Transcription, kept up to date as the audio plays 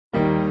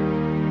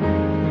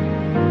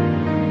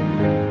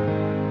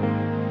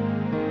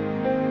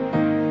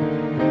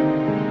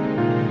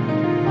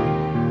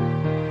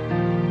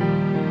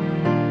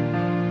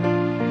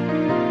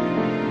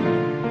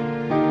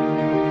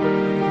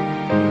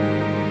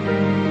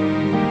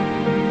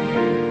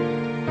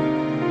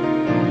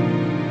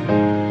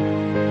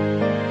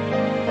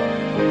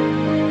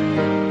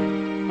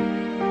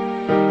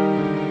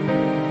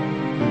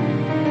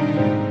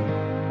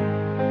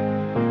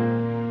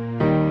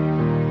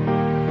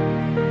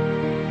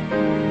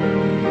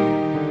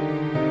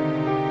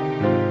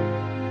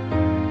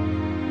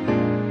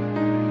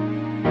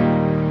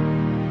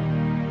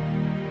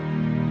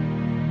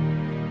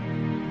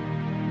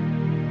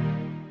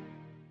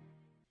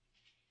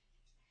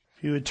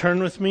you would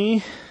turn with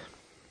me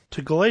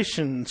to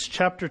Galatians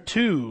chapter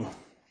 2.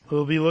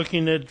 We'll be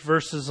looking at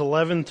verses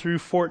 11 through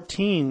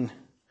 14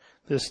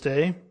 this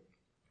day.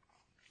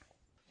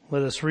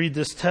 Let us read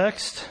this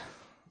text,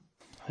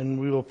 and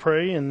we will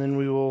pray, and then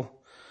we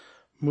will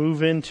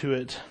move into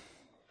it.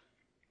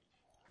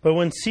 But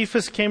when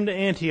Cephas came to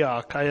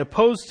Antioch, I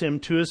opposed him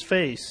to his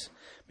face,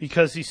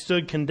 because he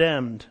stood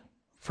condemned.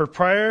 For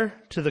prior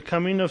to the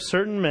coming of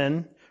certain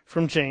men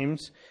from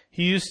James,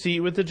 he used to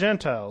eat with the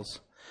Gentiles.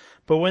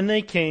 But when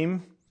they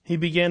came, he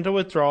began to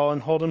withdraw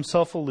and hold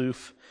himself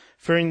aloof,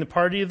 fearing the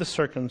party of the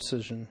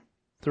circumcision.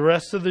 The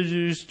rest of the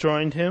Jews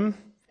joined him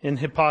in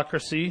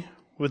hypocrisy,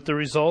 with the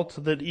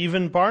result that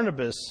even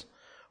Barnabas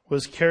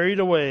was carried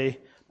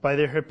away by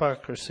their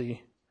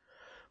hypocrisy.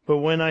 But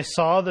when I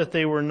saw that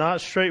they were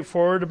not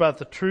straightforward about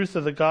the truth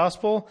of the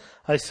gospel,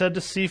 I said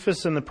to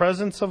Cephas in the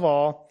presence of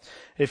all,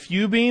 if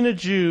you being a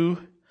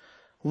Jew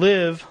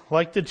live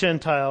like the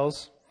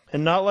Gentiles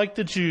and not like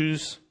the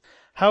Jews,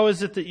 how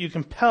is it that you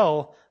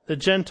compel the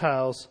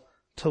Gentiles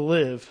to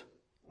live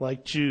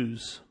like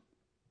Jews?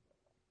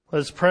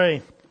 Let's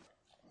pray.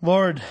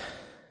 Lord,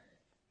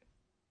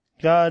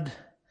 God,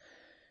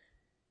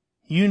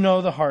 you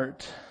know the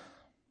heart,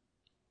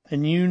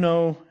 and you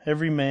know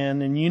every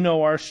man, and you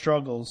know our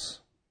struggles.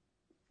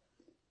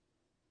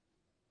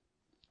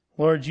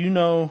 Lord, you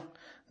know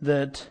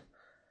that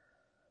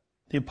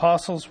the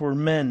apostles were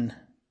men,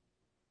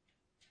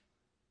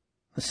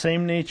 the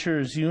same nature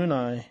as you and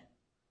I.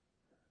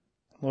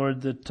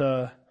 Lord,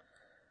 that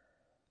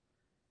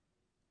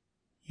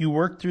you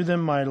worked through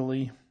them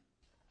mightily.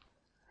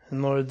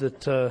 And Lord,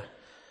 that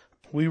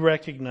we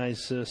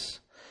recognize this.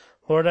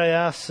 Lord, I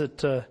ask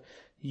that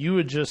you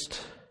would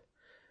just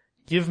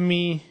give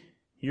me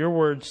your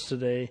words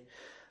today,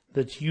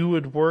 that you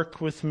would work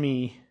with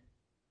me.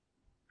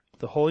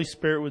 The Holy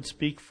Spirit would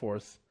speak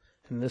forth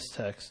in this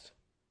text.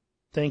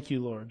 Thank you,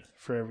 Lord,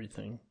 for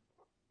everything.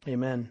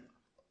 Amen.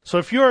 So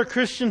if you are a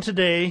Christian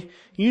today,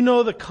 you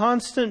know the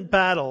constant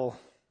battle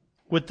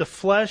with the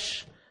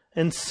flesh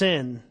and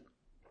sin.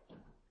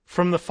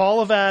 From the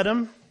fall of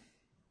Adam,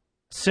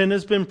 sin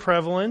has been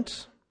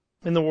prevalent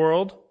in the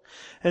world,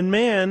 and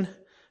man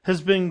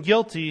has been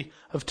guilty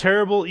of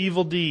terrible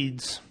evil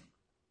deeds.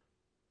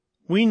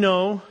 We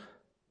know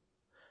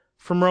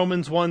from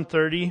Romans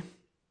 1:30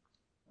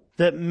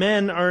 that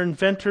men are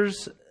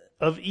inventors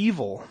of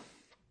evil.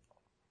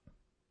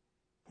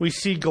 We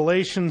see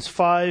Galatians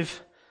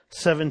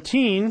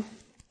 5:17.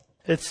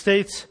 It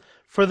states,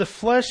 for the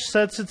flesh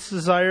sets its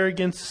desire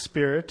against the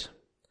spirit,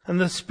 and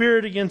the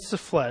spirit against the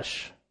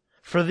flesh.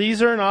 For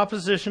these are in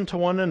opposition to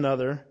one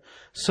another,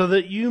 so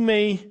that you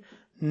may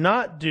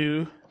not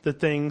do the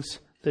things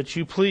that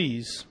you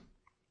please.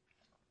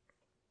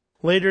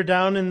 Later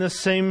down in this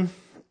same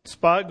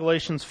spot,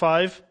 Galatians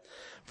 5,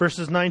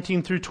 verses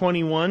 19 through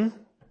 21,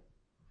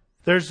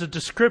 there's a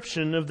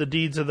description of the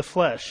deeds of the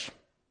flesh.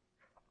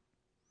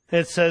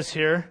 It says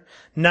here,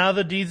 now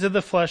the deeds of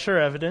the flesh are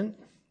evident,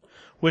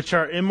 which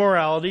are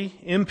immorality,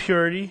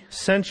 impurity,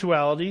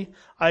 sensuality,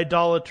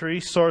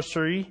 idolatry,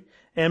 sorcery,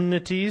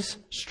 enmities,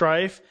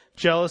 strife,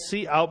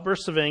 jealousy,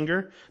 outbursts of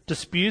anger,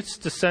 disputes,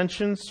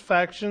 dissensions,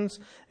 factions,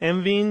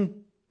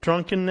 envying,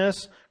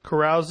 drunkenness,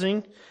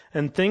 carousing,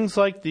 and things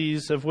like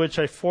these, of which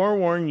I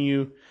forewarn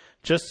you,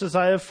 just as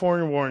I have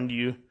forewarned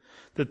you,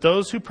 that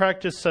those who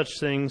practice such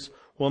things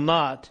will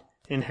not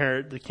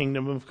inherit the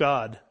kingdom of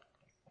God.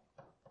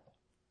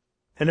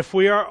 And if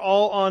we are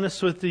all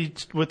honest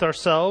with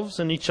ourselves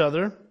and each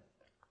other,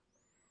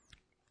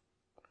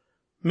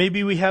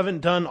 maybe we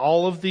haven't done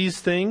all of these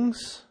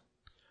things.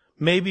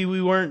 Maybe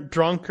we weren't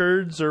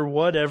drunkards or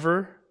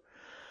whatever,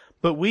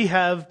 but we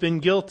have been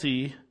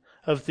guilty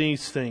of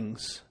these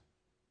things.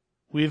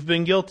 We've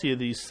been guilty of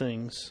these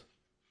things.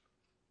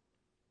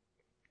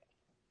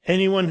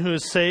 Anyone who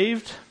is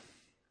saved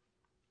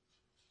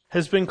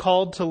has been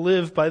called to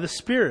live by the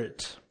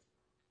Spirit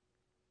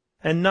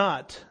and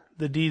not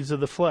the deeds of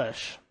the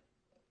flesh.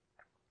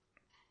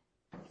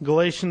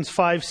 Galatians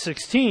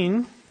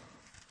 5:16,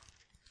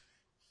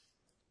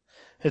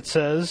 it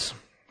says,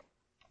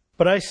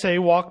 but I say,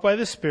 walk by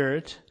the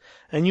Spirit,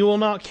 and you will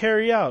not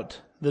carry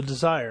out the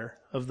desire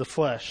of the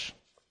flesh.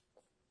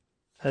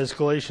 As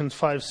Galatians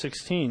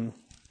 5:16.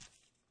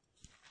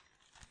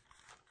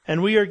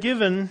 And we are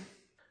given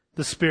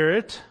the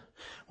Spirit.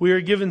 We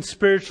are given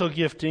spiritual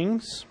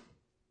giftings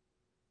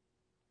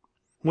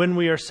when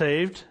we are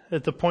saved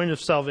at the point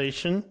of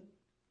salvation.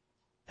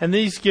 And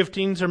these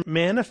giftings are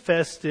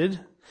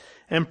manifested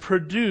and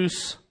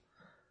produce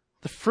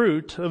the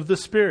fruit of the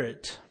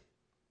Spirit.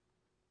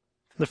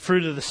 The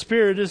fruit of the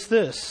Spirit is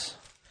this,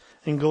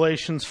 in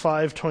Galatians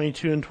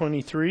 5:22 and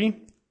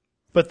 23.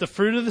 But the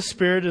fruit of the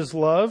Spirit is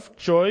love,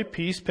 joy,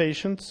 peace,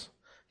 patience,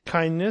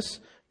 kindness,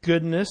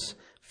 goodness,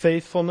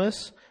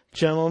 faithfulness,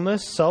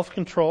 gentleness,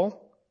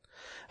 self-control.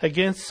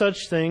 Against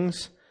such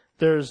things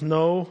there is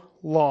no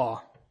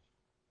law.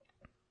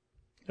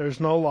 There is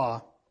no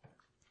law.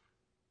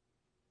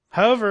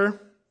 However,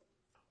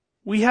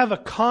 we have a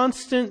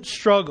constant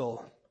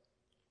struggle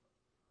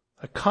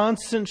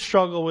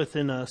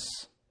within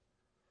us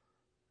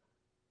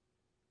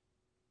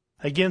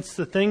against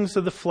the things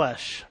of the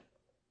flesh.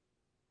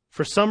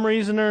 For some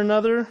reason or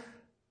another,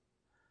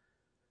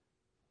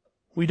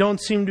 we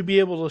don't seem to be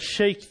able to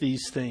shake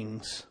these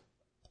things.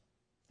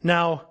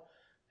 Now,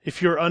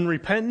 if you're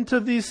unrepentant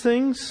of these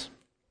things,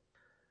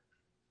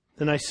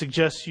 then I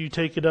suggest you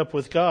take it up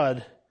with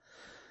God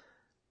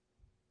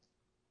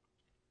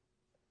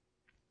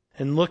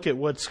and look at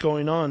what's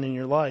going on in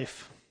your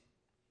life.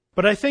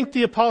 But I think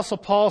the Apostle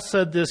Paul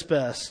said this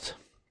best.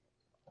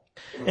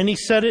 And he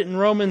said it in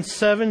Romans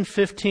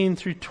 7:15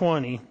 through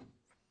 20.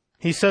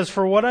 He says,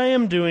 "For what I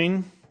am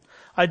doing,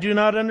 I do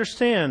not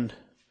understand.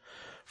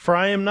 For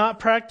I am not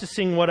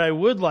practicing what I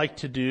would like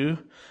to do,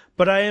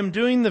 but I am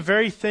doing the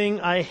very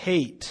thing I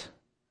hate.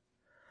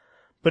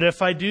 But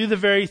if I do the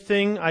very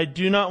thing I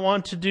do not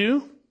want to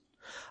do,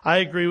 I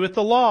agree with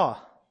the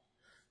law,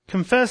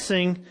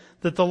 confessing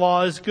that the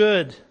law is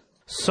good.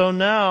 So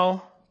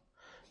now,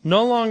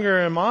 no longer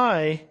am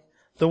I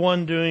the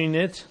one doing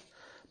it,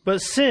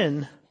 but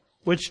sin,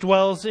 which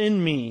dwells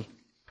in me.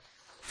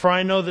 For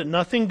I know that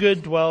nothing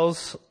good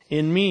dwells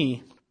in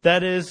me,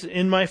 that is,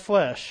 in my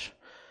flesh.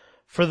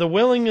 For the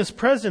willing is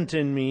present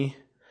in me,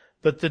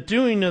 but the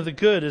doing of the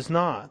good is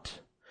not.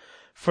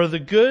 For the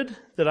good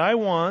that I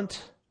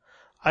want,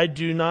 I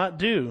do not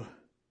do.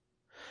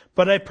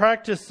 But I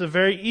practice the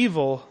very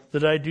evil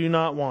that I do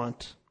not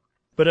want.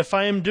 But if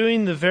I am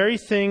doing the very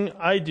thing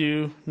I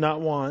do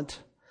not want,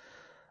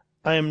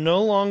 I am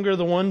no longer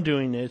the one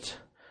doing it,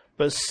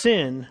 but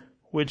sin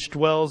which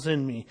dwells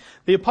in me."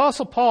 The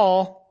Apostle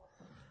Paul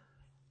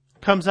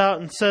comes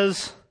out and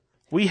says,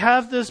 we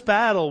have this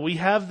battle, we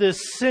have this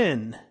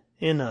sin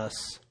in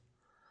us.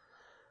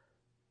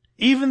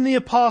 Even the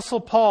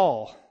Apostle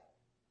Paul,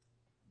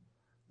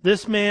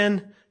 this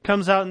man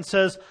comes out and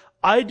says,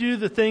 I do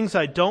the things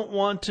I don't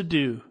want to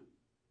do.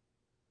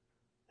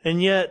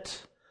 And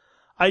yet,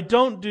 I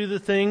don't do the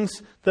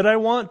things that I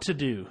want to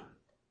do.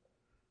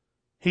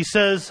 He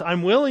says,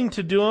 I'm willing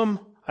to do them.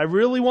 I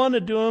really want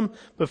to do them.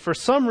 But for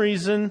some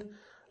reason,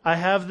 I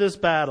have this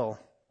battle.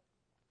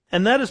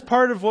 And that is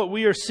part of what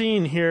we are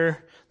seeing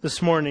here this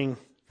morning.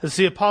 As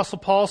the Apostle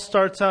Paul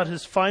starts out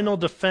his final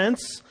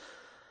defense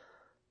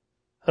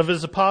of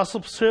his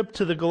apostleship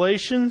to the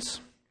Galatians,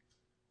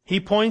 he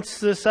points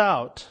this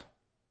out.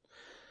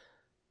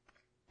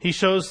 He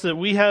shows that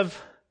we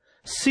have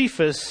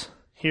Cephas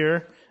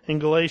here in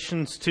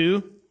Galatians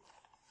 2.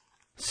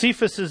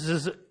 Cephas is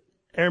his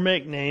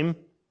Aramaic name.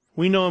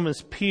 We know him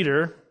as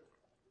Peter.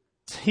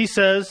 He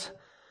says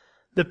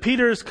that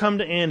Peter has come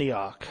to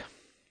Antioch.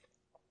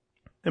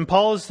 And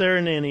Paul is there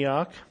in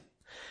Antioch.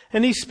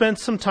 And he spent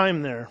some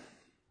time there.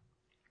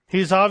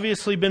 He's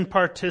obviously been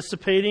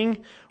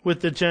participating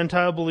with the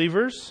Gentile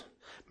believers,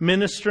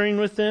 ministering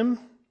with them,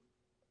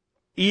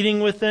 eating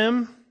with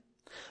them,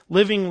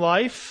 living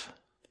life.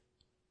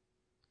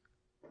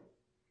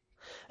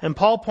 And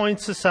Paul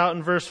points this out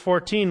in verse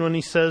 14 when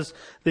he says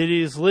that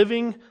he is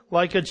living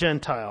like a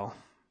Gentile.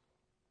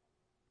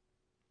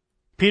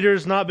 Peter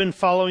has not been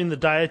following the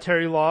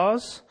dietary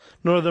laws,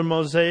 nor the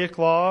Mosaic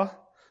law,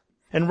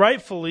 and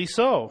rightfully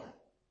so.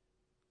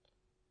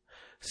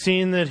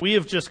 Seeing that we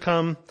have just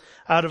come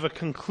out of a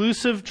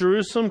conclusive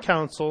Jerusalem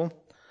council,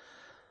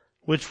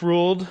 which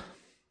ruled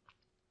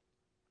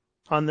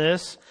on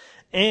this,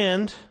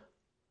 and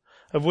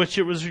of which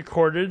it was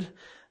recorded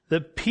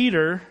that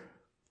Peter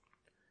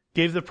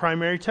gave the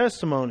primary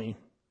testimony.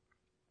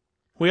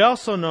 We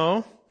also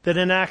know that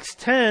in Acts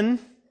 10,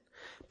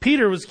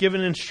 Peter was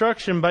given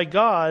instruction by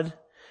God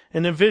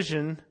in a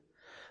vision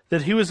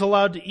that he was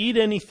allowed to eat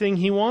anything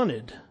he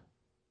wanted.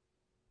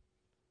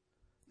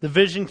 The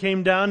vision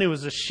came down. It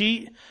was a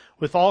sheet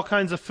with all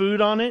kinds of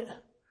food on it.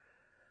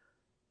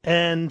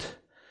 And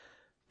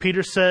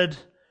Peter said,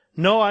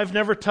 no, I've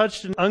never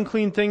touched an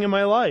unclean thing in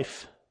my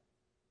life.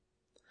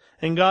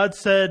 And God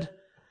said,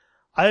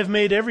 I have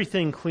made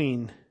everything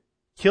clean.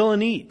 Kill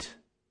and eat.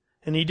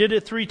 And he did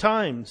it 3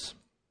 times.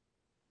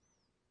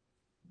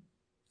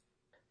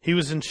 He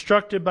was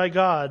instructed by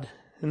God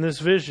in this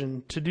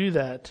vision to do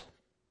that.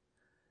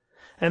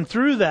 And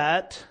through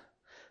that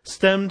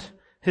stemmed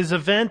his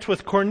event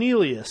with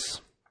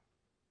Cornelius,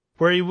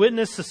 where he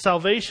witnessed the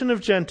salvation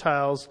of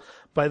Gentiles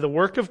by the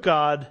work of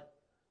God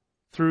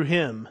through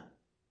him.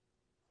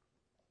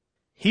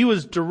 He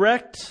was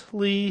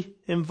directly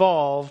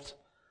involved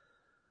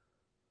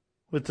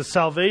with the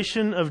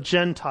salvation of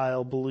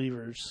Gentile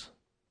believers.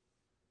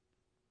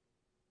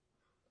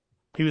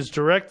 He was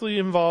directly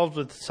involved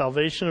with the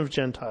salvation of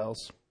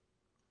Gentiles.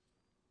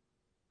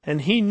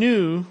 And he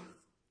knew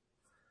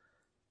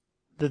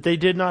that they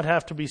did not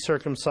have to be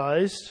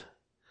circumcised.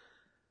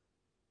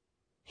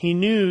 He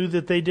knew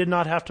that they did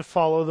not have to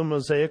follow the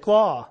Mosaic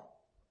law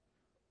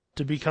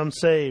to become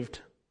saved.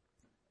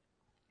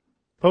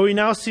 But we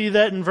now see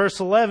that in verse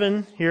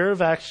 11 here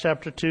of Acts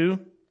chapter 2,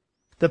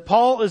 that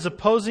Paul is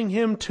opposing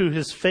him to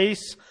his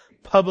face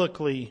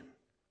publicly,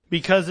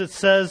 because it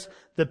says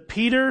that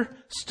Peter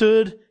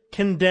stood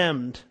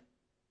condemned.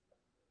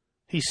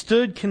 He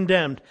stood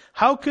condemned.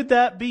 How could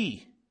that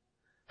be?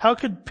 How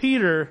could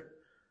Peter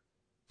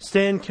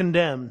stand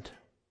condemned?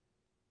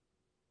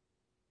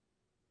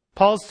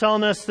 Paul's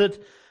telling us that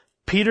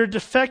Peter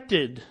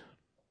defected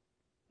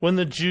when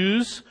the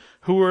Jews,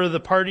 who were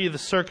the party of the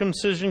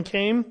circumcision,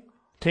 came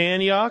to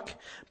Antioch.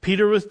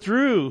 Peter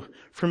withdrew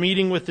from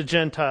eating with the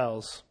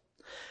Gentiles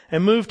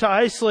and moved to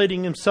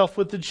isolating himself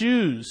with the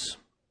Jews.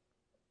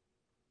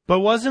 But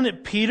wasn't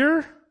it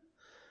Peter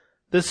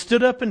that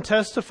stood up and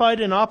testified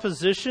in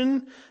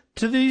opposition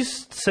to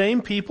these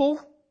same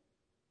people?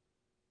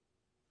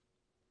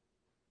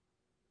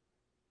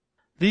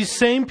 These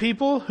same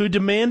people who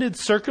demanded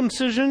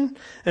circumcision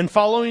and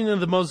following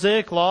of the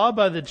Mosaic law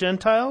by the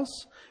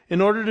Gentiles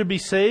in order to be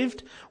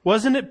saved?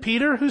 Wasn't it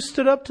Peter who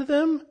stood up to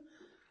them?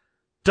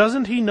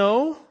 Doesn't he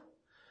know?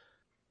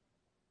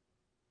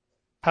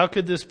 How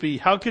could this be?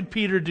 How could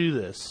Peter do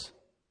this?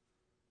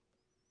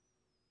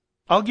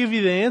 I'll give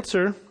you the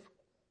answer.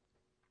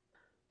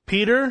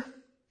 Peter,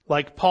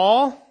 like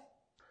Paul,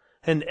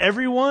 and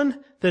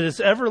everyone that has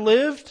ever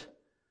lived,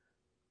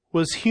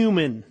 was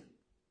human.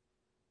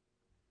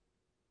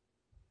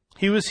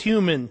 He was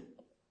human.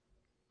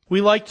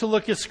 We like to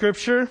look at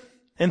Scripture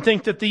and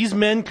think that these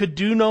men could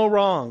do no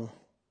wrong.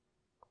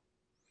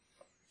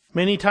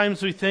 Many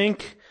times we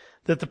think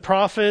that the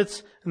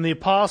prophets and the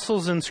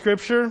apostles in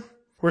Scripture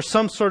were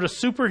some sort of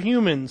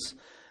superhumans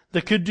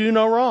that could do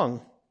no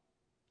wrong,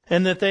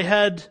 and that they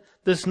had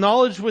this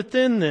knowledge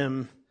within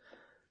them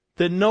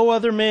that no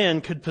other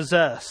man could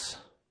possess.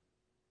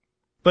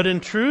 But in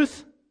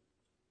truth,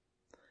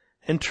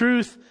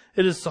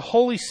 it is the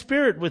Holy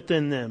Spirit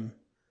within them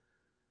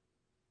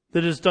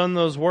that has done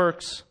those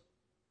works.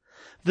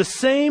 The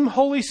same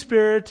Holy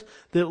Spirit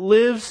that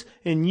lives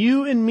in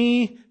you and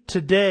me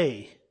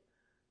today.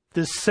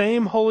 The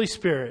same Holy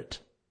Spirit.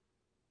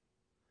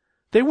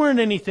 They weren't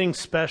anything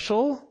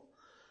special.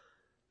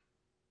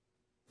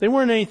 They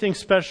weren't anything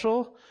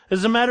special.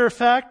 As a matter of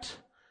fact,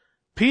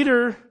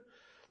 Peter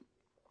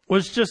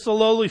was just a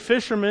lowly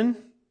fisherman.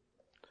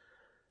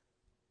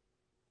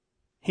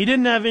 He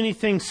didn't have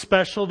anything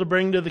special to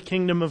bring to the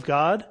kingdom of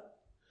God.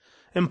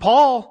 And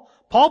Paul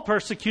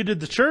persecuted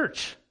the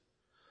church.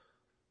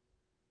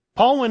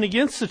 Paul went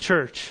against the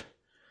church.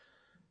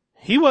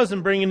 He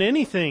wasn't bringing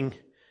anything.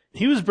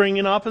 He was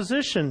bringing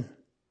opposition.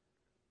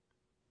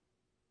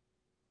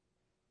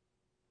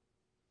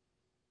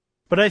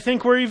 But I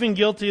think we're even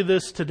guilty of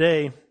this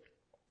today.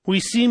 We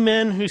see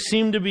men who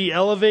seem to be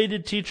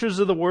elevated teachers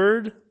of the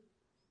word,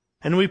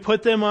 and we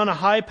put them on a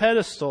high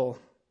pedestal,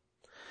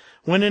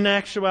 when in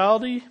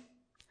actuality,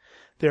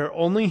 they're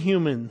only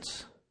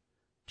humans,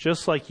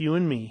 just like you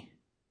and me.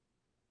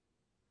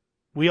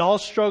 We all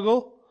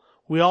struggle.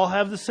 We all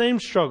have the same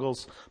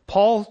struggles.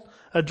 Paul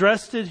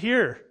addressed it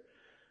here.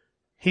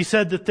 He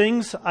said, the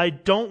things I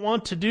don't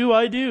want to do,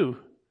 I do.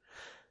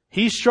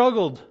 He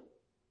struggled.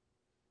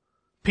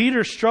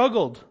 Peter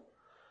struggled.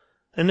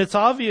 And it's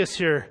obvious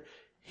here.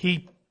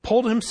 He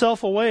pulled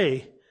himself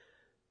away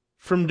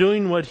from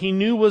doing what he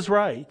knew was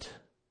right.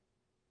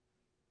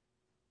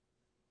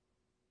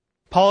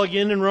 Paul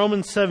again in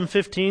Romans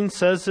 7:15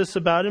 says this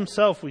about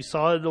himself. We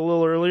saw it a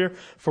little earlier.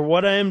 For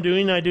what I am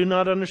doing, I do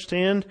not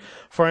understand.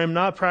 For I am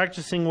not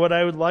practicing what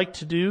I would like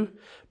to do,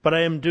 but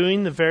I am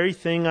doing the very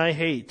thing I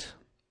hate.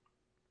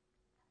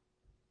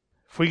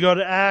 If we go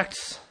to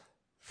Acts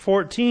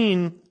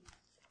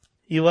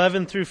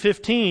 14:11 through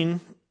 15,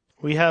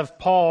 we have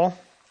Paul.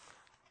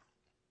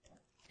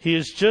 He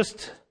has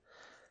just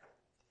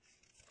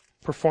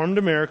performed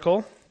a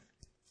miracle.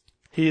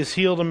 He has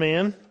healed a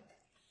man.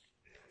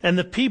 And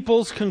the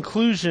people's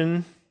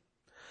conclusion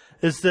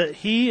is that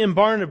he and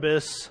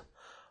Barnabas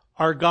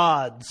are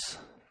gods.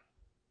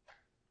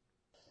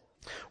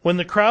 When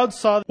the crowd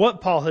saw what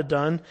Paul had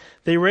done,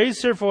 they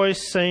raised their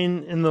voice,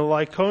 saying in the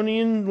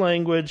Lycaonian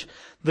language,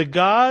 the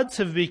gods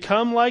have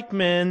become like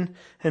men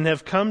and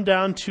have come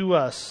down to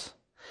us.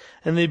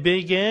 And they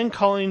began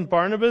calling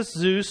Barnabas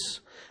Zeus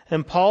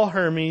and Paul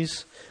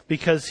Hermes,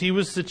 because he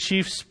was the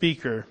chief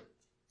speaker.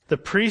 The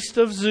priest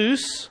of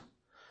Zeus,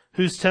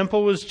 whose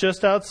temple was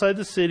just outside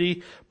the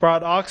city,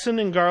 brought oxen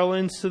and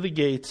garlands to the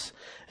gates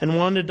and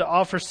wanted to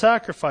offer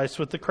sacrifice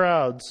with the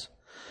crowds.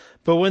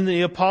 But when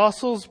the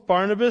apostles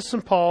Barnabas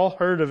and Paul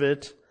heard of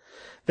it,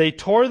 they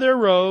tore their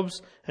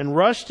robes and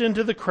rushed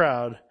into the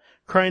crowd,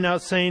 crying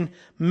out, saying,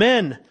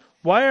 Men,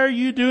 why are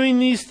you doing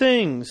these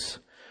things?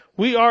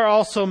 We are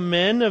also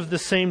men of the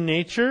same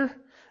nature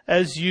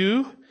as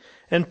you,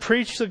 and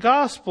preach the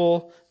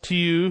gospel to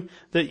you,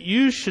 that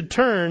you should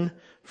turn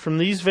from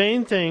these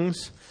vain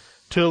things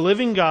to a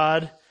living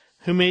God,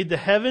 who made the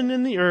heaven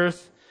and the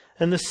earth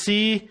and the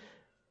sea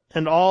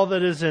and all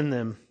that is in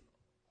them.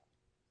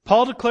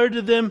 Paul declared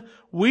to them,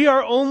 we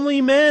are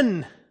only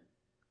men.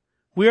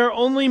 We are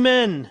only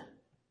men.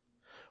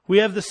 We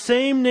have the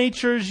same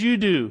nature as you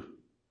do.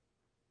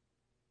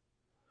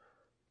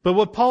 But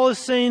what Paul is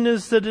saying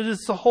is that it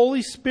is the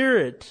Holy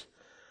Spirit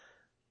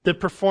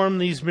that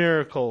performed these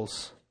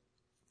miracles.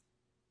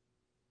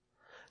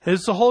 It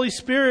is the Holy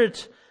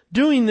Spirit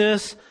doing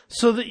this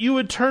so that you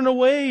would turn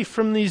away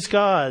from these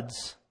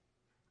gods.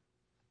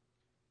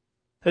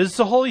 It is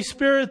the Holy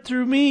Spirit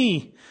through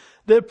me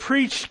that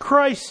preached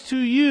Christ to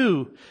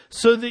you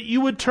so that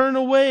you would turn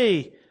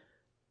away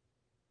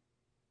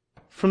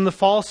from the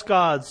false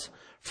gods,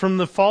 from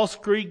the false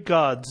Greek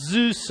gods,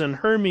 Zeus and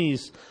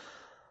Hermes,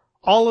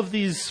 all of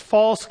these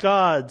false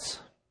gods.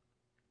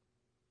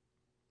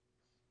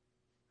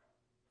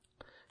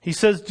 He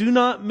says, do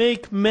not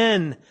make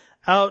men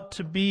out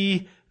to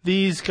be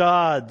these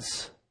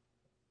gods.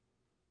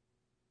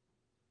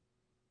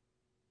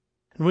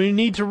 And we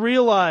need to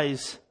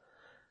realize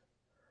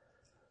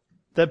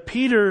that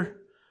Peter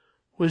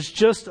was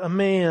just a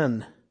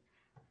man,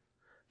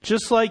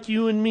 just like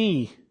you and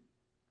me.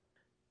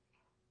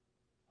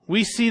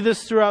 We see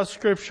this throughout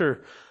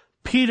Scripture.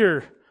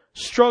 Peter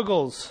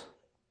struggles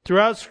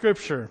throughout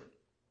Scripture.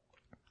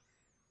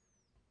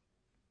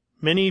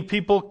 Many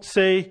people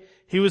say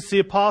he was the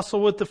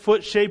apostle with the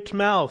foot-shaped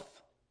mouth.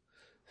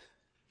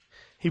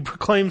 He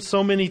proclaimed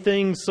so many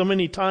things so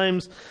many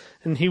times,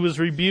 and he was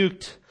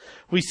rebuked.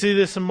 We see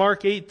this in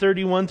Mark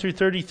 8:31 through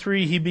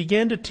 33. He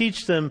began to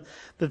teach them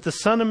that the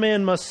Son of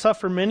Man must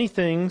suffer many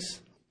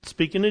things,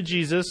 speaking to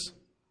Jesus,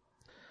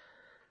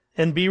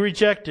 and be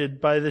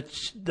rejected by the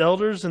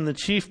elders and the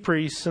chief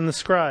priests and the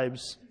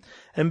scribes,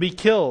 and be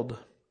killed,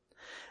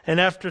 and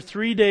after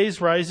 3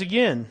 days rise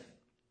again.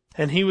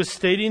 And he was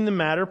stating the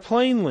matter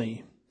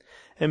plainly.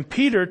 And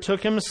Peter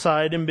took him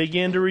aside and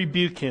began to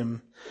rebuke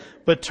him.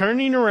 But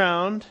turning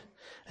around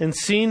and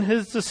seeing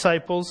his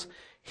disciples,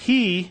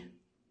 he,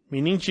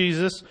 meaning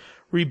Jesus,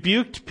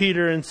 rebuked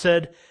Peter and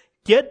said,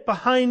 "Get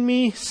behind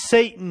me,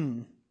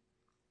 Satan,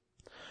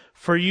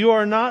 for you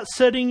are not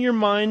setting your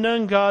mind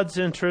on God's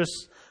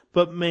interests,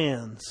 but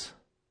man's."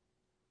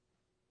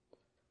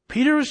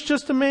 Peter was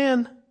just a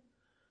man.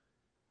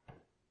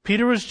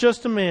 Peter was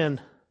just a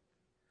man.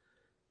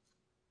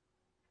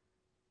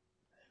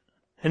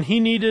 And he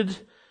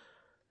needed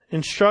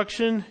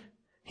instruction.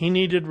 He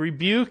needed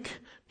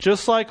rebuke,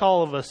 just like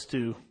all of us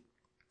do.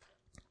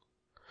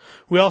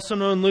 We also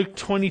know in Luke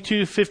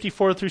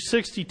 22:54 through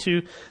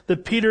 62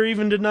 that Peter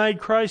even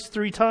denied Christ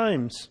 3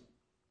 times.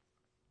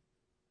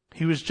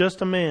 He was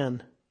just a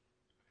man.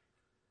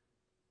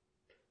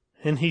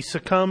 And he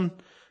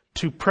succumbed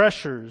to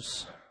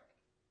pressures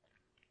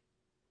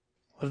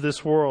of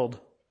this world,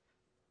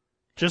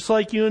 just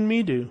like you and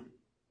me do.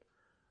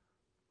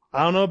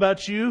 I don't know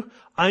about you.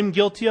 I'm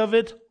guilty of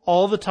it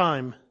all the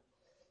time.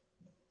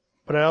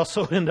 But I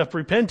also end up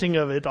repenting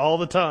of it all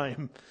the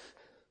time.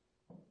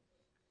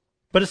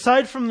 But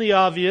aside from the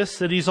obvious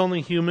that he's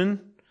only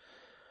human,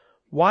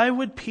 why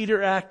would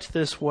Peter act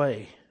this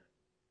way?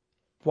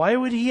 Why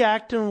would he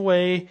act in a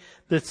way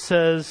that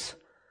says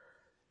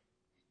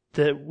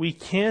that we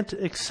can't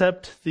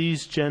accept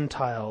these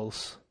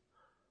Gentiles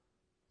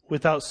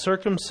without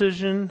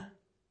circumcision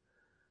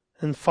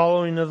and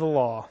following of the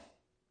law?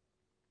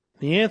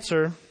 The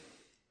answer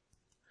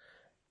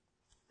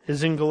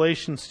is in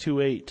Galatians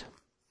 2:8.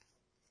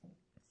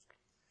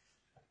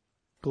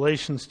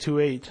 Galatians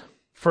 2:8.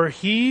 For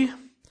he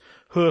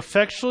who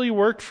effectually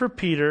worked for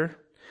Peter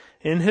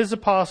in his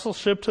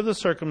apostleship to the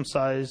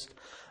circumcised,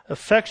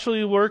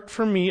 effectually worked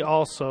for me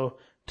also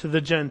to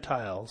the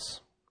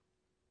Gentiles.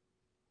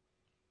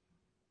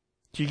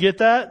 Do you get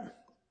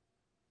that?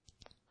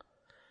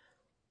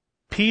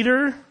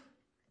 Peter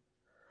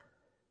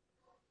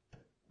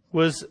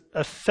was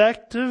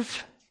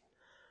effective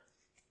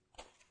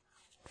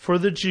for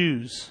the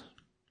Jews,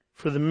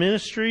 for the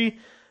ministry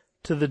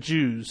to the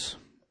Jews.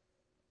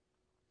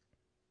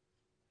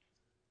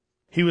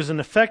 He was an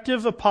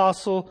effective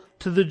apostle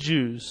to the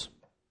Jews.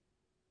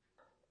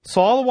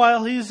 So all the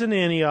while he's in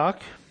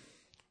Antioch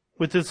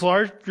with this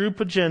large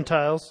group of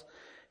Gentiles,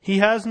 he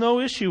has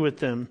no issue with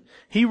them.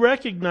 He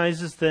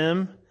recognizes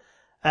them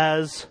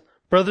as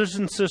brothers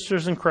and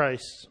sisters in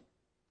Christ.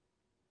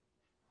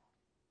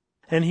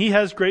 And he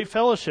has great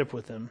fellowship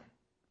with them.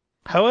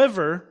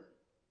 However,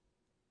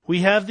 we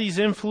have these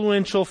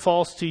influential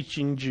false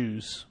teaching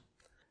Jews.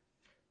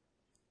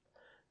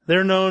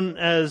 They're known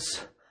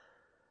as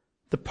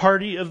the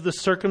party of the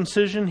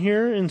circumcision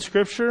here in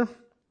Scripture.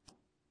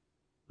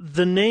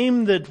 The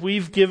name that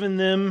we've given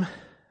them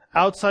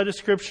outside of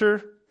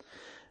Scripture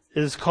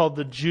is called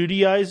the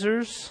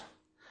Judaizers.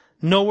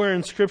 Nowhere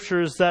in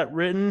Scripture is that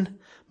written,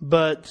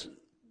 but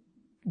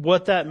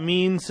what that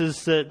means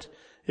is that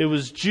it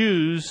was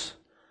Jews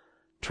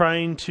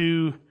trying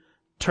to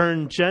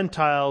turn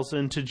Gentiles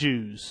into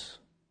Jews.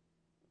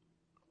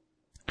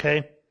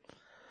 Okay?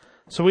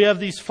 So we have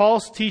these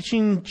false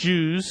teaching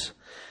Jews,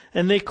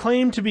 and they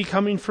claim to be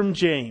coming from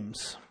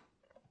James,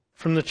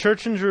 from the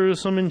church in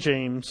Jerusalem and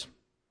James.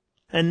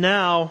 And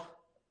now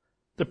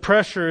the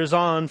pressure is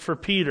on for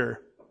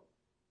Peter.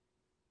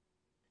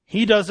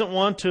 He doesn't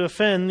want to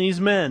offend these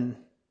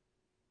men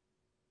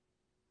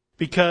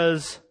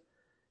because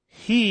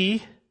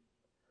he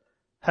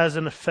has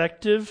an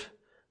effective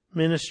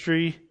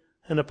ministry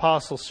and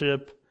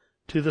apostleship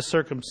to the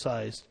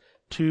circumcised,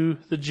 to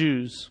the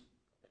Jews.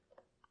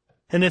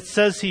 And it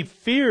says he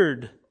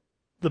feared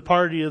the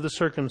party of the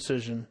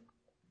circumcision.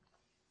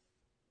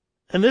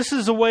 And this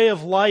is a way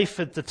of life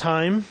at the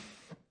time.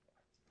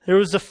 There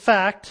was a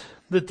fact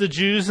that the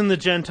Jews and the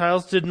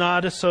Gentiles did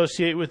not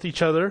associate with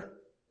each other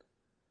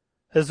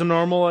as a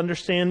normal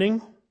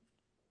understanding.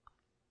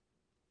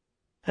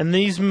 And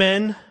these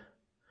men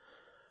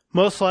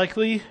most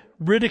likely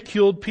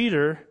ridiculed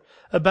Peter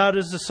about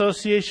his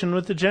association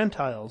with the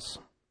Gentiles,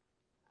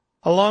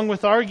 along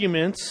with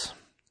arguments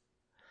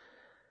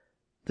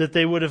that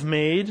they would have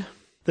made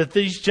that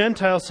these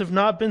Gentiles have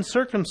not been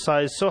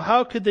circumcised. So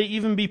how could they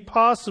even be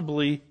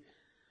possibly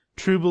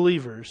true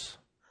believers?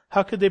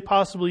 How could they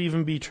possibly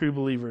even be true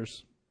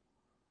believers?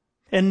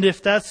 And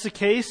if that's the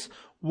case,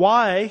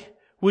 why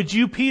would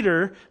you,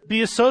 Peter,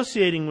 be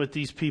associating with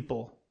these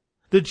people?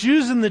 The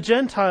Jews and the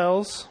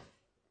Gentiles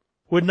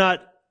would not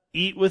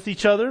eat with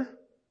each other.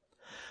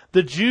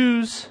 The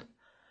Jews,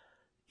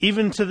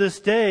 even to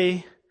this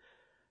day,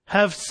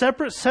 have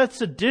separate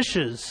sets of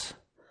dishes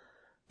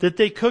that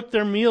they cook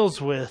their meals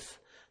with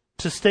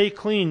to stay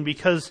clean,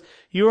 because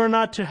you are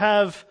not to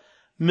have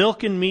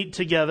milk and meat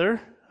together,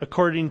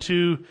 according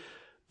to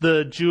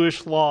the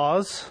Jewish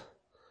laws,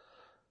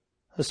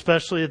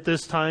 especially at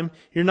this time.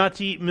 You're not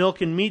to eat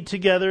milk and meat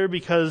together,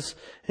 because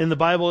in the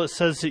Bible it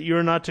says that you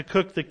are not to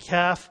cook the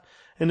calf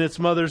in its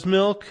mother's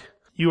milk.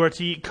 You are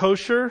to eat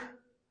kosher.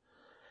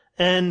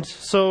 And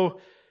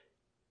so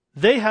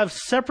they have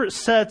separate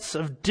sets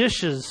of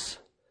dishes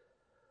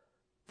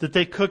that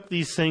they cook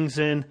these things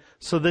in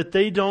so that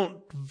they don't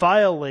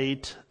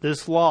violate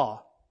this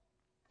law.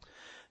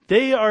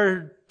 They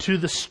are to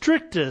the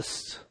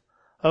strictest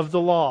of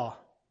the law.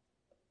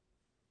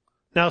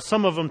 Now,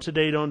 some of them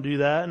today don't do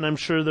that, and I'm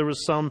sure there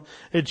was some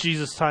at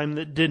Jesus' time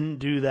that didn't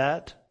do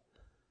that.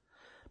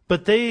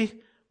 But they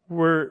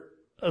were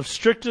of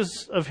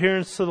strictest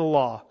adherence to the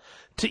law.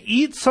 To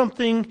eat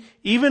something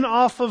even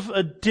off of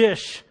a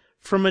dish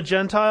from a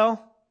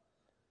Gentile,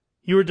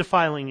 you were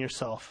defiling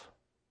yourself.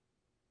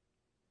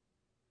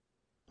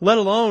 Let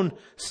alone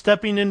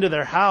stepping into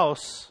their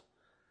house,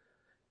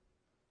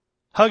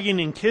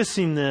 hugging and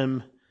kissing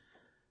them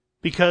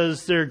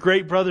because they're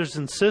great brothers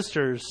and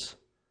sisters.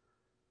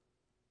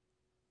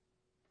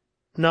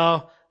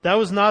 No, that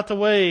was not the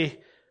way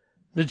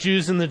the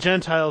Jews and the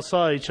Gentiles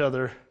saw each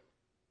other.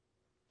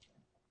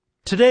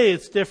 Today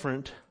it's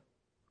different.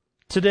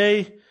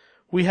 Today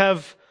we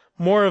have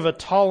more of a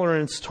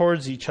tolerance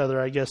towards each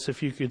other, I guess,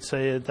 if you could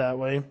say it that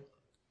way.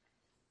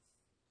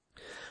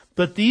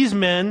 But these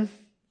men,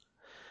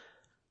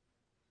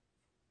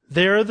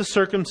 they're the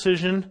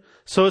circumcision,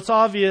 so it's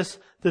obvious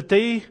that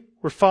they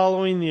were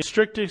following the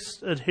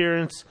strictest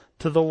adherence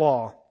to the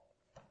law.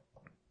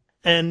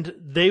 And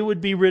they would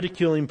be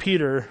ridiculing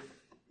Peter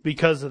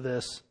because of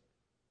this.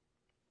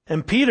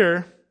 And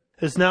Peter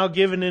is now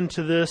given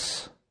into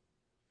this.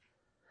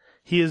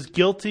 He is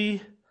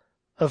guilty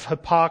of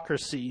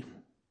hypocrisy.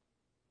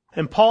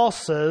 And Paul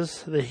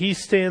says that he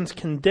stands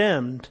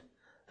condemned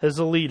as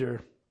a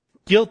leader,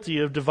 guilty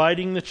of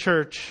dividing the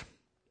church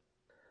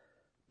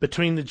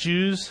between the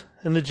Jews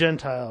and the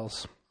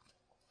Gentiles.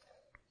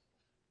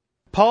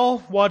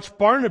 Paul watched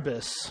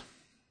Barnabas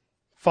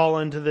fall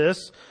into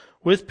this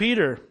with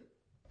Peter.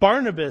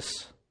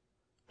 Barnabas,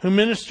 who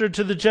ministered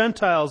to the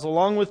Gentiles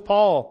along with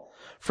Paul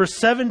for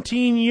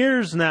 17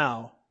 years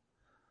now,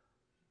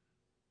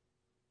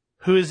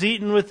 who has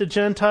eaten with the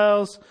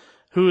Gentiles,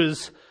 who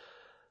has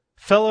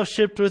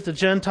fellowshipped with the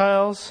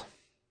Gentiles.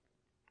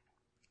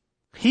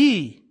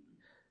 He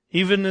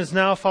even is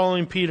now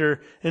following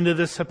Peter into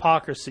this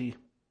hypocrisy.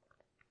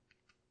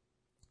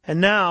 And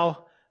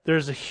now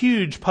there's a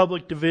huge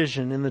public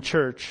division in the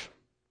church.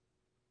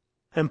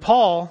 And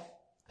Paul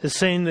is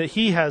saying that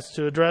he has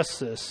to address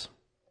this.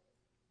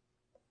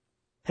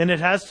 And it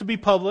has to be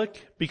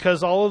public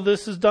because all of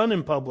this is done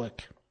in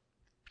public.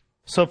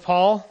 So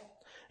Paul,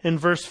 in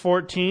verse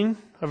 14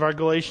 of our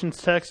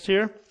Galatians text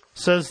here,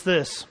 says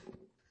this: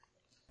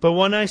 "But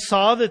when I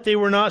saw that they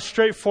were not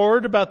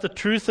straightforward about the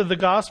truth of the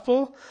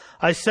gospel,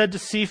 I said to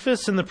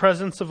Cephas in the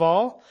presence of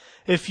all,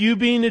 'If you,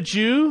 being a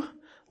Jew,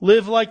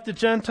 live like the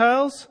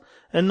Gentiles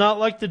and not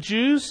like the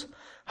Jews,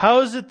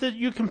 how is it that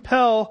you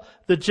compel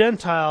the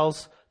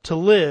Gentiles to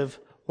live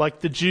like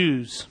the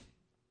Jews?'"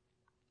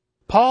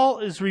 Paul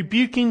is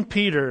rebuking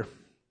Peter.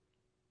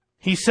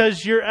 He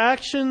says, your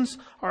actions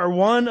are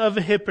one of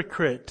a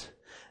hypocrite,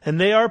 and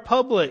they are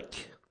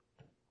public.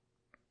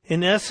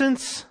 In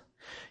essence,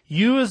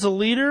 you as a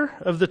leader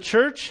of the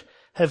church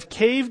have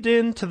caved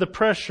in to the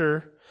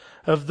pressure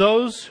of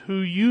those who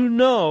you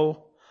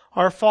know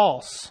are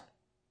false.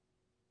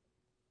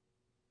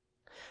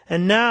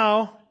 And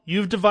now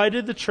you've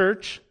divided the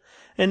church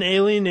and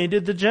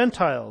alienated the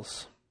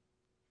Gentiles.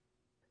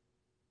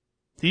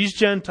 These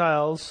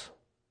Gentiles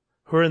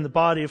who are in the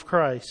body of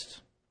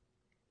Christ.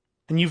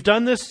 And you've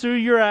done this through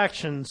your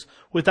actions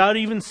without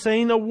even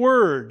saying a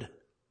word.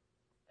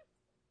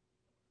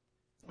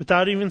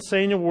 Without even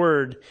saying a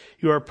word,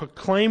 you are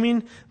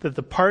proclaiming that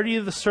the party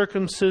of the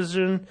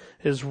circumcision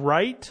is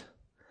right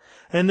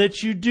and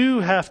that you do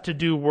have to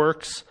do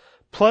works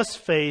plus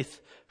faith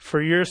for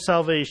your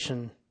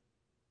salvation.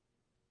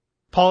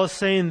 Paul is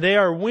saying they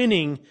are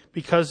winning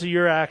because of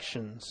your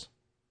actions.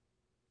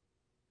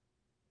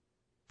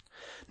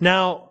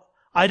 Now,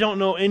 I don't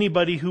know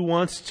anybody who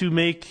wants to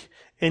make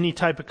any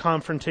type of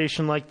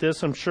confrontation like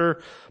this. I'm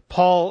sure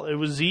Paul, it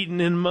was eating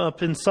him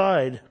up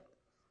inside.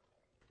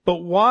 But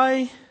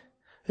why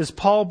is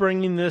Paul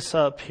bringing this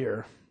up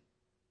here?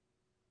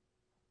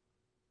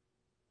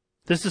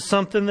 This is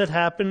something that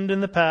happened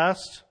in the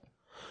past.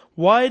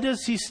 Why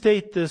does he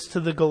state this to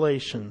the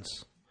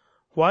Galatians?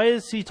 Why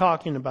is he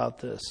talking about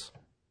this?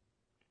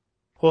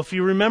 Well, if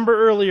you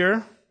remember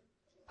earlier,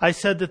 I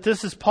said that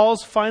this is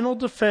Paul's final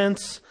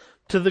defense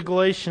to the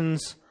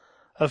Galatians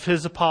of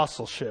his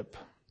apostleship.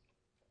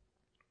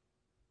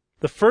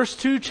 The first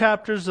 2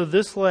 chapters of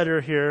this letter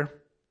here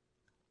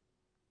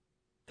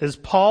is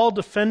Paul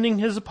defending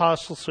his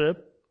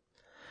apostleship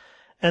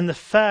and the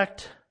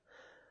fact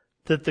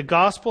that the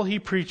gospel he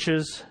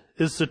preaches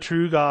is the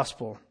true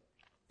gospel.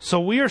 So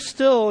we are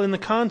still in the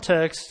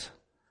context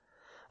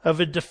of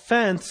a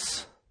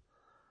defense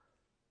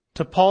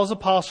to Paul's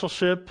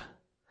apostleship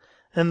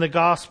and the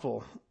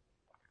gospel.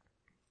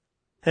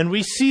 And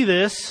we see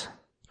this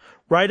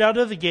right out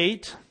of the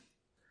gate.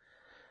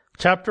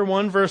 Chapter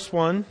 1, verse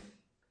 1.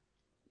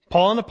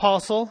 Paul, an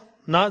apostle,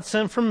 not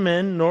sent from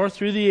men, nor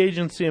through the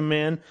agency of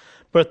man,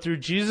 but through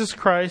Jesus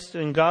Christ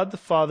and God the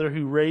Father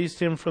who raised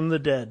him from the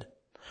dead.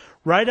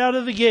 Right out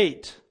of the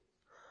gate,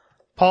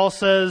 Paul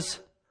says,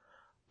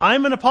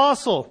 I'm an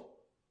apostle,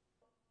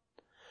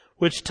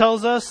 which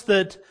tells us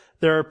that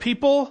there are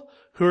people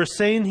who are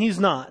saying he's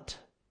not.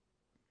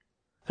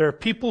 There are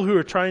people who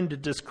are trying to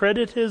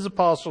discredit his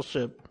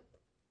apostleship.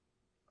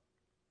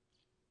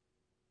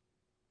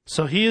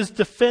 So he is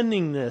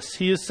defending this.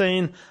 He is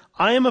saying,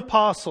 I am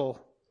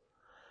apostle,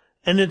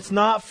 and it's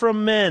not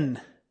from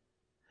men.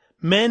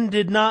 Men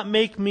did not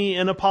make me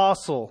an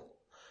apostle.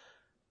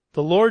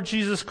 The Lord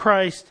Jesus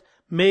Christ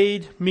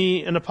made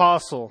me an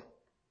apostle.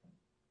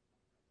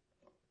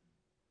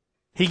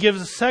 He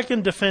gives a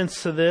second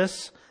defense to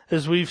this,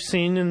 as we've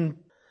seen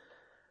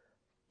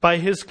by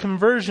his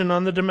conversion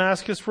on the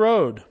Damascus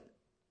Road.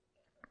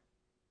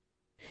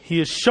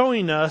 He is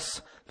showing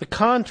us the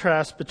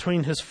contrast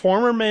between his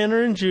former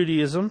manner in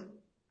Judaism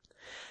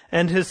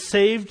and his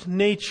saved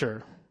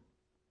nature.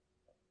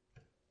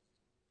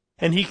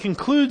 And he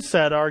concludes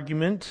that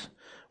argument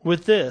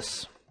with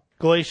this,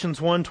 Galatians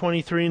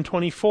 1:23 and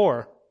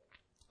 24.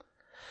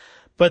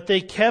 But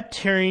they kept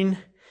hearing,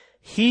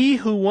 he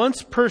who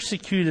once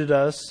persecuted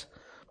us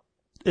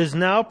is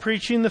now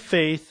preaching the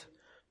faith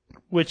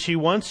which he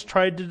once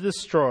tried to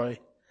destroy,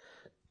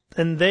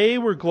 and they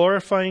were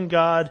glorifying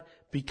God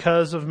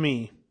because of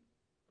me.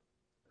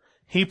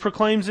 He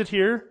proclaims it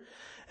here,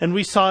 and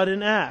we saw it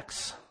in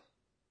Acts,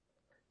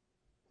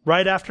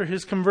 right after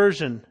his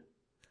conversion.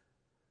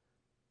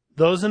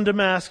 Those in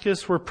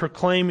Damascus were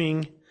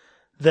proclaiming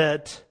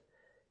that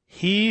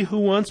he who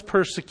once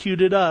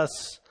persecuted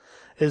us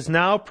is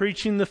now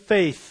preaching the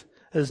faith,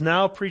 is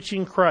now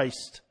preaching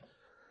Christ.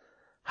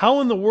 How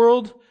in the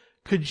world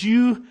could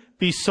you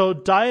be so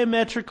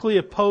diametrically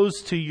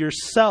opposed to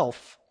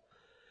yourself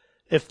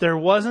if there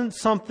wasn't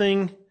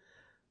something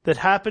that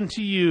happened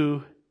to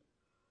you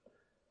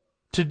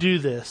to do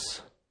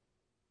this?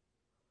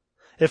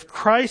 If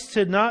Christ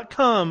had not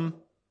come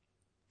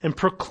and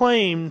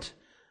proclaimed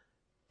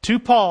to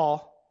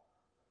Paul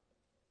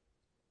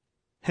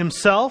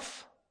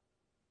himself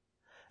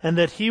and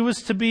that he was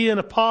to be an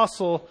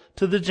apostle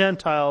to the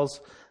Gentiles,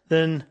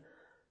 then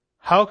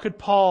how could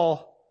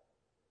Paul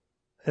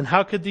and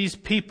how could these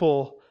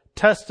people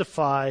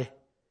testify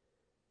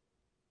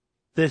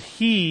that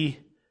he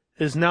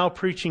is now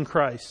preaching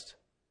Christ?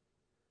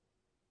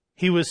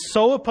 He was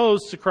so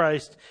opposed to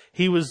Christ,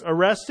 he was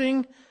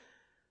arresting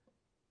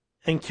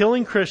and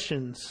killing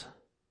Christians.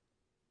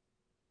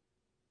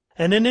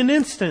 And in an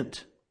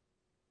instant,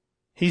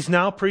 he's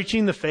now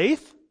preaching the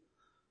faith?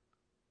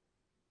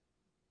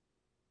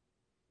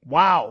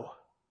 Wow.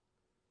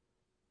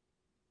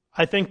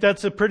 I think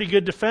that's a pretty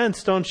good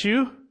defense, don't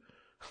you?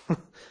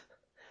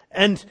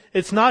 And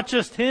it's not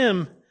just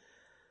him.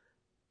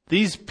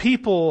 These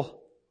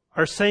people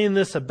are saying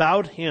this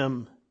about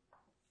him.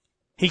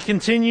 He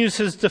continues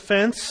his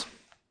defense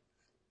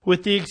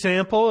with the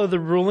example of the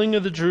ruling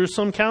of the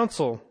Jerusalem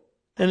Council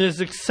and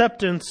his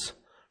acceptance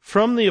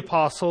from the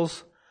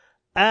apostles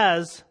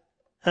as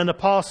an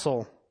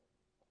apostle.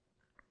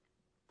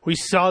 We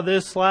saw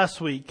this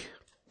last week.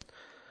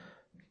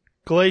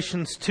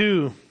 Galatians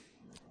 2,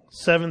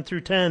 7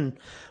 through 10.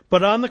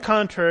 But on the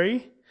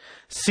contrary,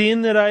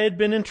 seeing that I had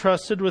been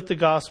entrusted with the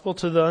gospel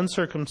to the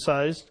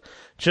uncircumcised,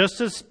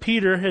 just as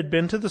Peter had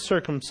been to the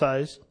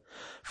circumcised,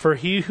 for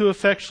he who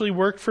effectually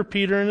worked for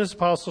Peter in his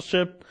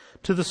apostleship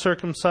to the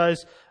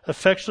circumcised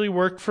effectually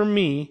worked for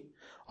me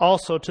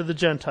also to the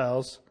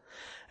Gentiles.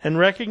 And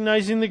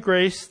recognizing the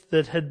grace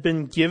that had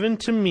been given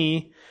to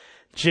me,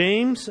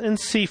 James and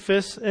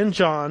Cephas and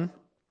John,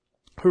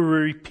 who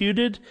were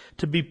reputed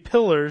to be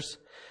pillars,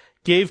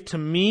 gave to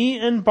me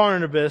and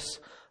Barnabas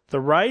the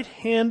right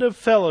hand of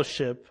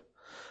fellowship,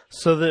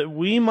 so that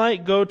we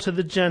might go to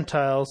the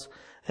Gentiles,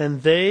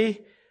 and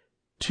they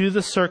to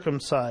the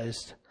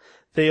circumcised.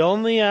 They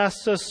only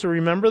asked us to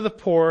remember the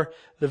poor,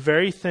 the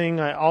very thing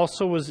I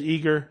also was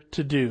eager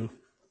to do.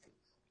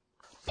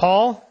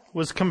 Paul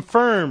was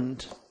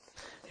confirmed.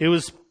 It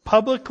was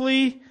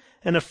publicly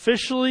and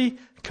officially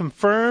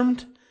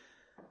confirmed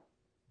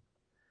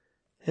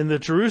in the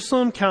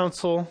Jerusalem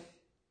council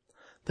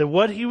that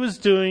what he was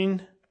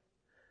doing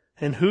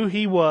and who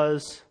he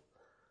was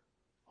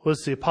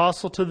the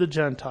apostle to the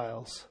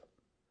Gentiles.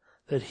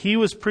 That he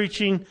was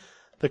preaching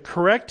the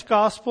correct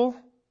gospel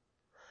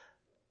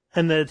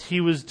and that he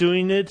was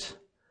doing it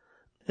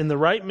in the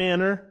right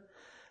manner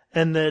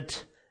and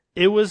that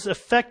it was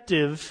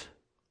effective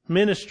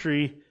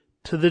ministry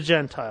to the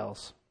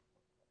Gentiles.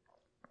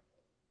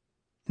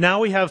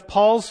 Now we have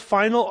Paul's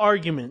final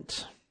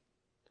argument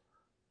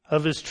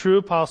of his true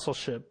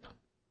apostleship.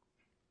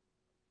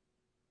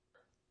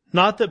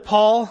 Not that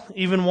Paul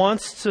even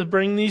wants to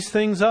bring these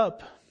things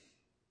up.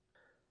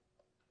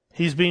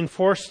 He's being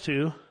forced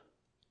to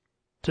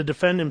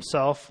defend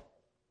himself.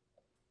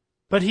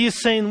 But he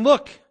is saying,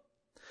 look,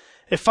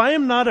 if I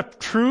am not a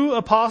true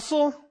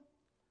apostle,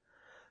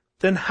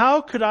 then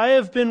how could I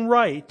have been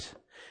right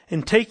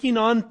in taking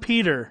on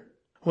Peter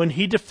when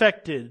he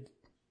defected?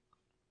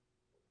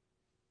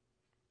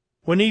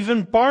 When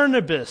even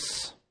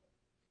Barnabas,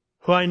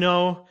 who I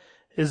know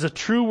is a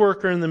true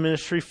worker in the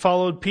ministry,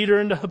 followed Peter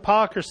into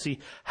hypocrisy.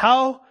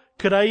 How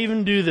could I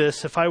even do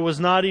this if I was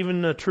not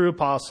even a true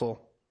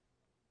apostle?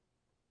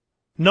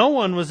 No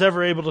one was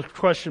ever able to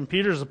question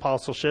Peter's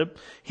apostleship.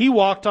 He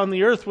walked on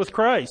the earth with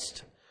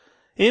Christ,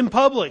 in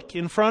public,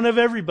 in front of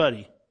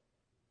everybody.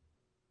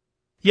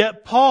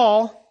 Yet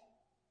Paul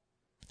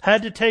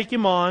had to take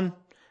him on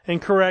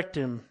and correct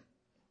him.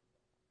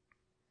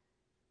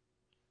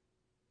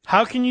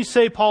 How can you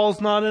say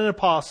Paul's not an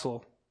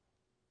apostle?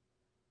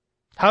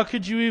 How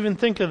could you even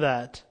think of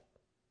that?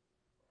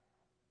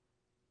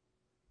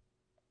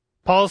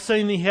 Paul's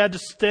saying that he had to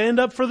stand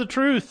up for the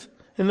truth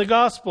in the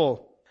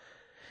gospel,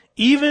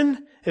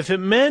 even if it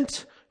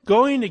meant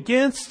going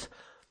against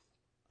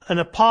an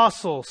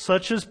apostle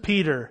such as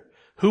Peter,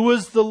 who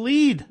was the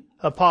lead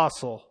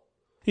apostle.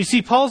 You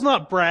see, Paul's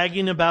not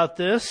bragging about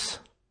this.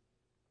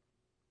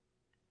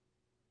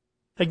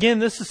 Again,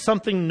 this is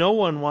something no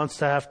one wants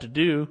to have to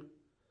do.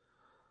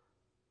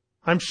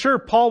 I'm sure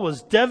Paul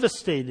was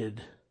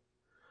devastated.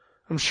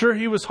 I'm sure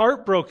he was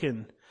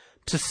heartbroken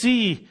to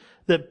see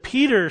that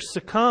Peter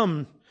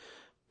succumbed,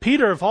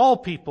 Peter of all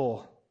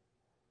people,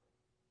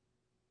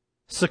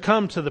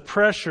 succumbed to the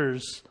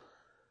pressures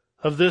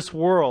of this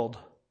world,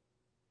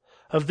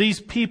 of these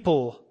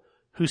people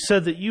who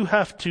said that you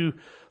have to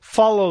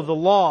follow the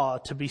law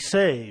to be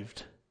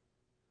saved.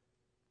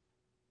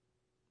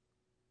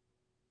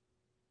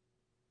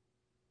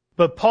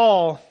 But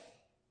Paul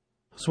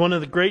was one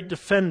of the great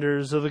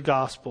defenders of the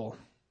gospel,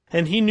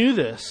 and he knew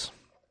this.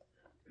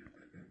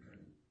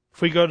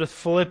 If we go to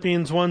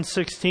Philippians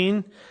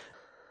 1:16,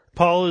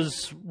 Paul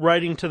is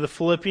writing to the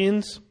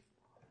Philippians,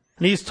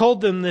 and he's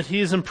told them that he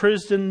is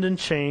imprisoned and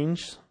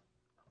chained,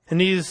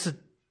 and he's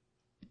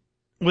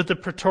with the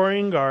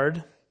Praetorian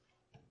Guard,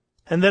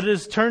 and that it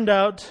has turned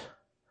out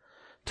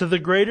to the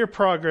greater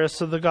progress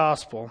of the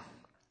gospel.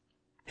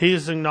 He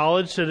has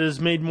acknowledged that it has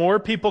made more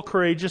people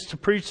courageous to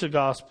preach the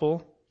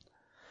gospel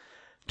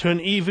to an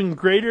even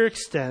greater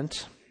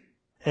extent,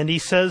 and he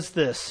says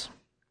this.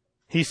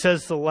 He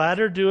says, the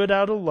latter do it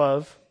out of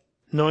love,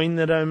 knowing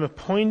that I am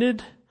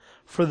appointed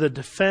for the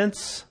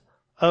defense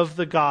of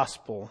the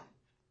gospel.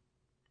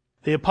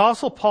 The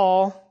Apostle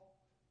Paul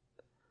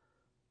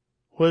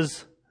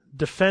was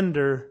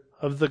defender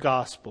of the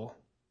gospel.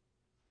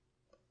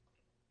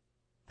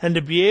 And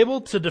to be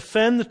able to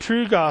defend the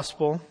true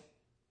gospel,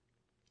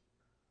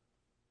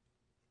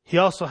 he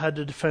also had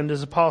to defend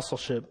his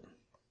apostleship.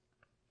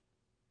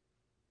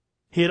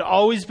 He had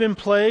always been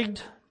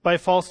plagued by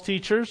false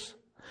teachers.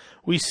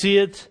 We see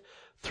it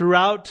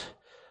throughout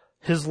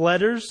his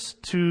letters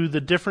to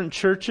the different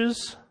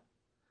churches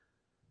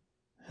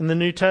in the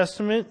New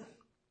Testament.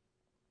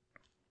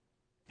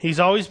 He's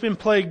always been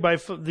plagued by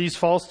these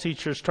false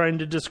teachers trying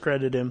to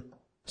discredit him,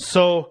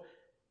 so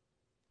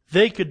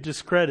they could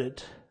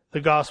discredit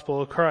the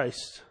gospel of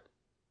Christ.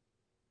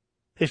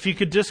 If you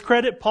could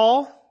discredit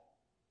Paul,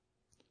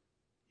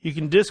 you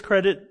can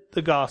discredit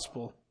the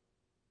gospel.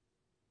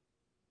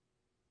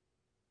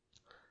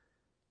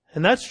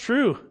 And that's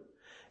true.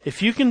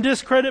 If you can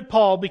discredit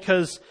Paul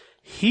because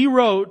he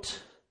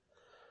wrote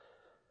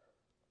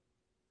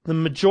the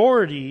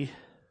majority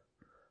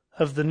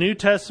of the New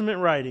Testament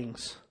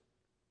writings,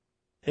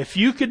 if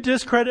you could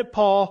discredit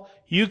Paul,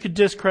 you could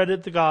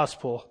discredit the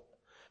gospel,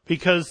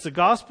 because the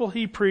gospel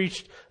he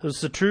preached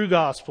was the true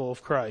gospel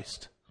of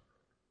Christ.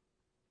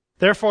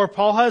 Therefore,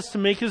 Paul has to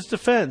make his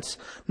defense.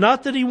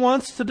 Not that he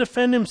wants to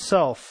defend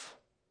himself.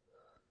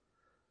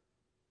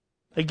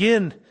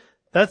 Again,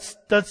 that's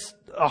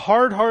a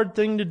hard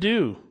thing to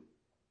do.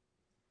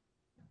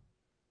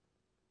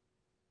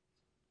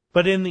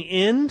 But in the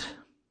end,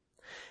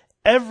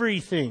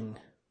 everything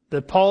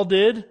that Paul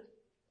did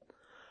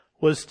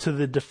was to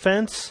the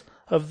defense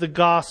of the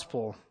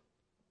gospel.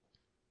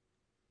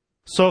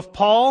 So if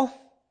Paul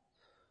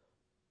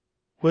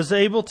was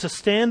able to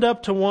stand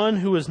up to one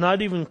who was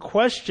not even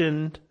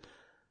questioned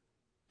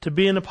to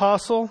be an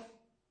apostle,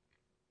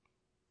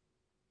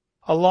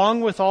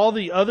 along with all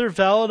the other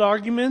valid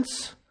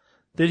arguments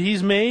that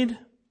he's made,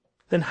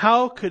 then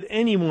how could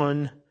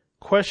anyone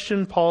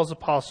question Paul's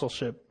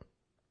apostleship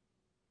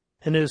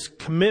and his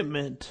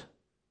commitment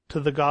to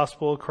the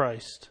gospel of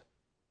Christ.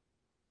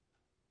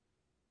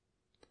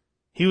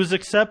 He was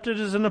accepted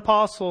as an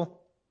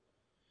apostle.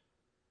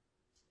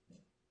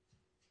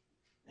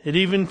 It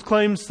even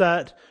claims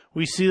that.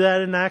 We see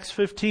that in Acts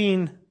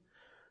 15.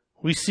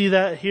 We see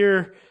that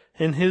here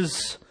in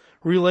his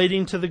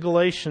relating to the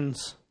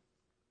Galatians.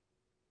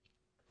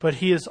 But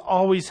he has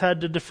always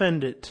had to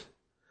defend it.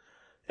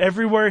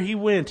 Everywhere he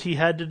went, he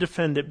had to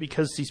defend it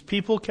because these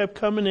people kept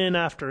coming in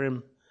after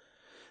him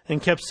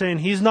and kept saying,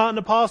 he's not an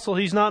apostle,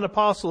 he's not an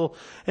apostle,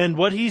 and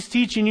what he's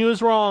teaching you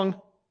is wrong.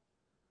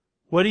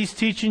 What he's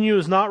teaching you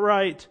is not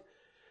right.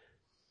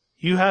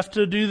 You have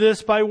to do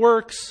this by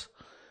works.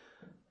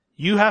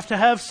 You have to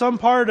have some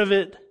part of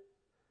it.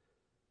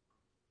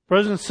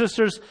 Brothers and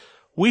sisters,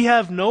 we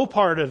have no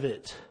part of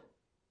it.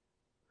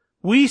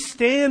 We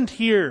stand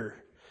here.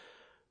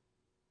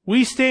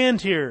 We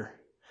stand here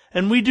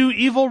and we do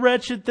evil,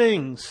 wretched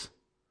things.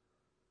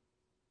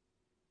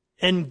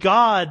 And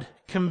God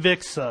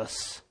convicts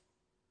us.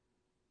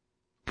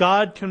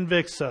 God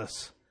convicts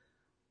us.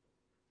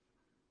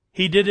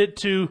 He did it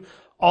to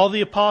all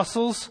the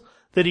apostles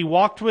that he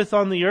walked with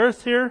on the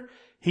earth here.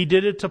 He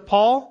did it to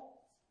Paul.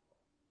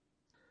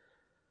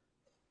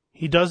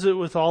 He does it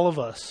with all of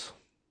us.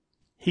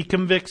 He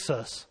convicts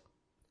us.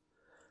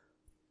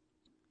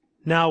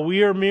 Now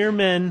we are mere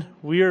men.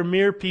 We are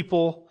mere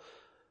people,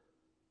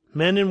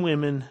 men and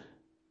women.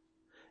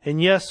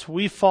 And yes,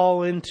 we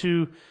fall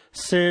into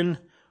sin.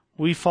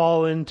 We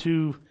fall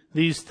into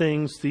these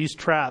things, these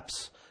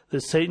traps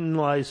that Satan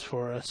lies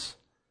for us.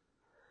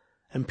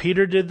 And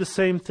Peter did the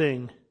same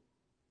thing.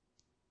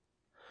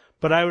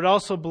 But I would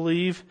also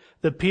believe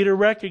that Peter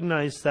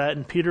recognized that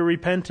and Peter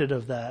repented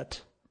of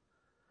that.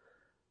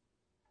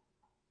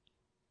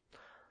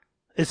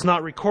 It's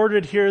not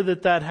recorded here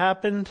that that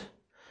happened,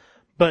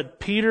 but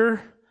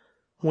Peter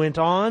went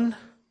on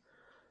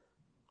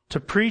to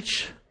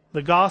preach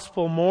the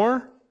gospel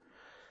more,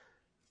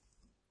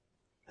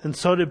 and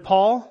so did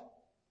Paul.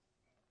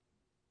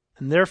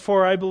 And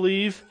therefore I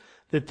believe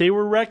that they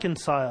were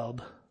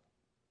reconciled.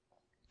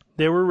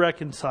 They were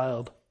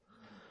reconciled.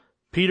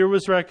 Peter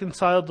was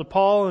reconciled to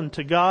Paul and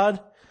to God,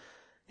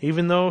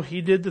 even though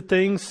he did the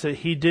things that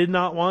he did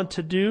not want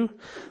to do.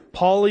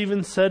 Paul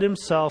even said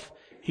himself,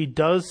 he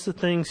does the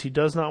things he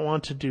does not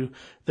want to do.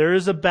 There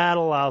is a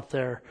battle out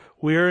there.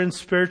 We are in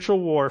spiritual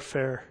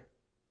warfare.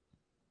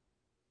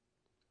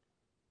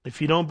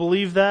 If you don't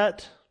believe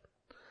that,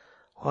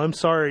 well, I'm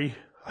sorry.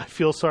 I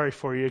feel sorry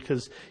for you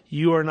because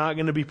you are not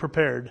going to be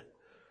prepared.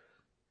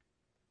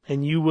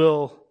 And you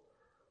will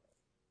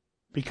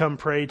become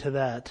prey to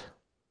that.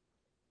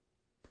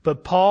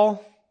 But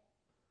Paul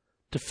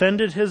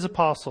defended his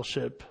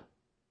apostleship.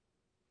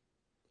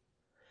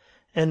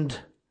 And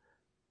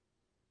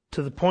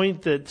to the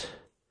point that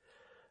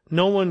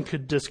no one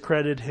could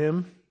discredit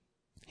him.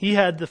 He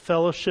had the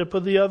fellowship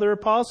of the other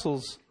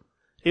apostles.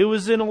 It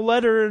was in a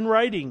letter in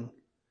writing.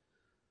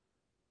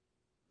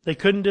 They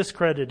couldn't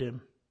discredit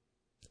him.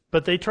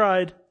 But they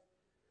tried.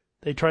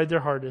 They tried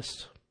their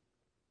hardest.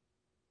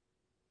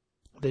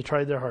 They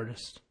tried their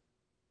hardest.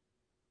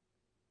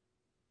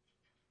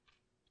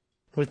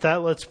 With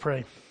that, let's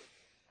pray.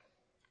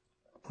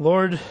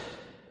 Lord,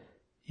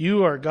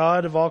 you are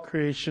God of all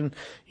creation.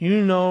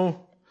 You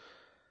know,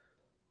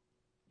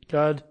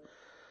 God,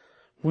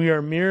 we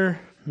are mere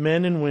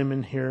men and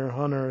women here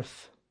on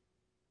earth.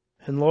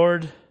 And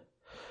Lord,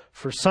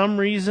 for some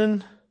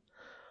reason,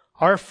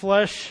 our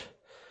flesh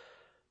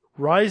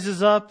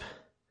rises up.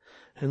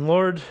 And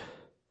Lord,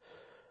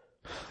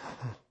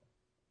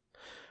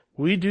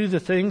 we do the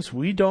things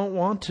we don't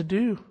want to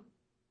do.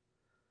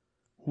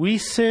 We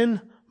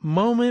sin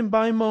moment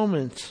by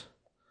moment.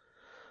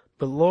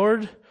 But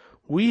Lord,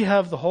 we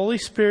have the Holy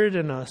Spirit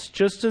in us,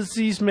 just as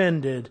these men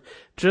did,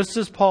 just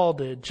as Paul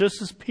did,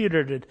 just as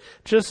Peter did,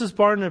 just as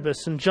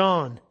Barnabas and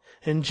John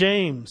and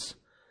James.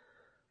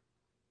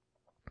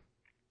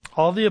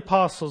 All the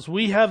apostles,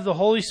 we have the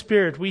Holy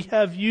Spirit. We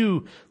have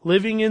you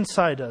living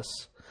inside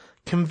us,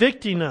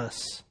 convicting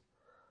us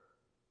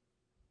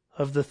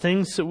of the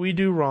things that we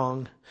do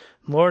wrong.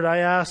 Lord, I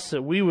ask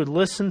that we would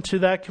listen to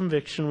that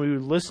conviction. We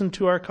would listen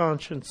to our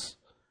conscience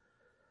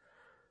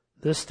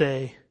this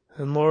day.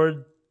 And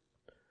Lord,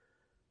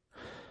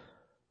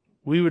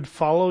 we would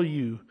follow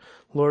you.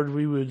 Lord,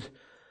 we would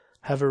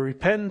have a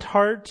repentant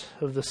heart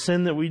of the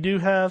sin that we do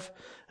have.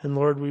 And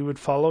Lord, we would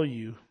follow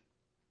you.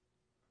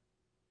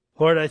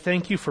 Lord, I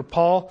thank you for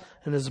Paul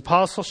and his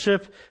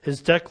apostleship,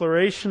 his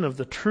declaration of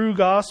the true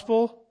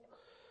gospel.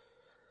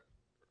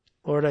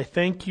 Lord, I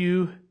thank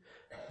you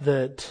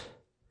that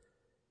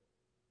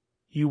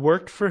you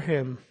worked for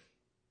him.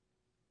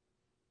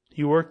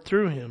 You worked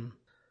through him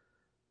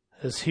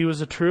as he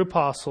was a true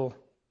apostle.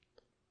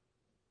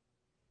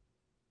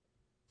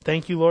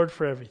 Thank you, Lord,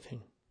 for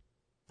everything.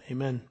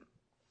 Amen.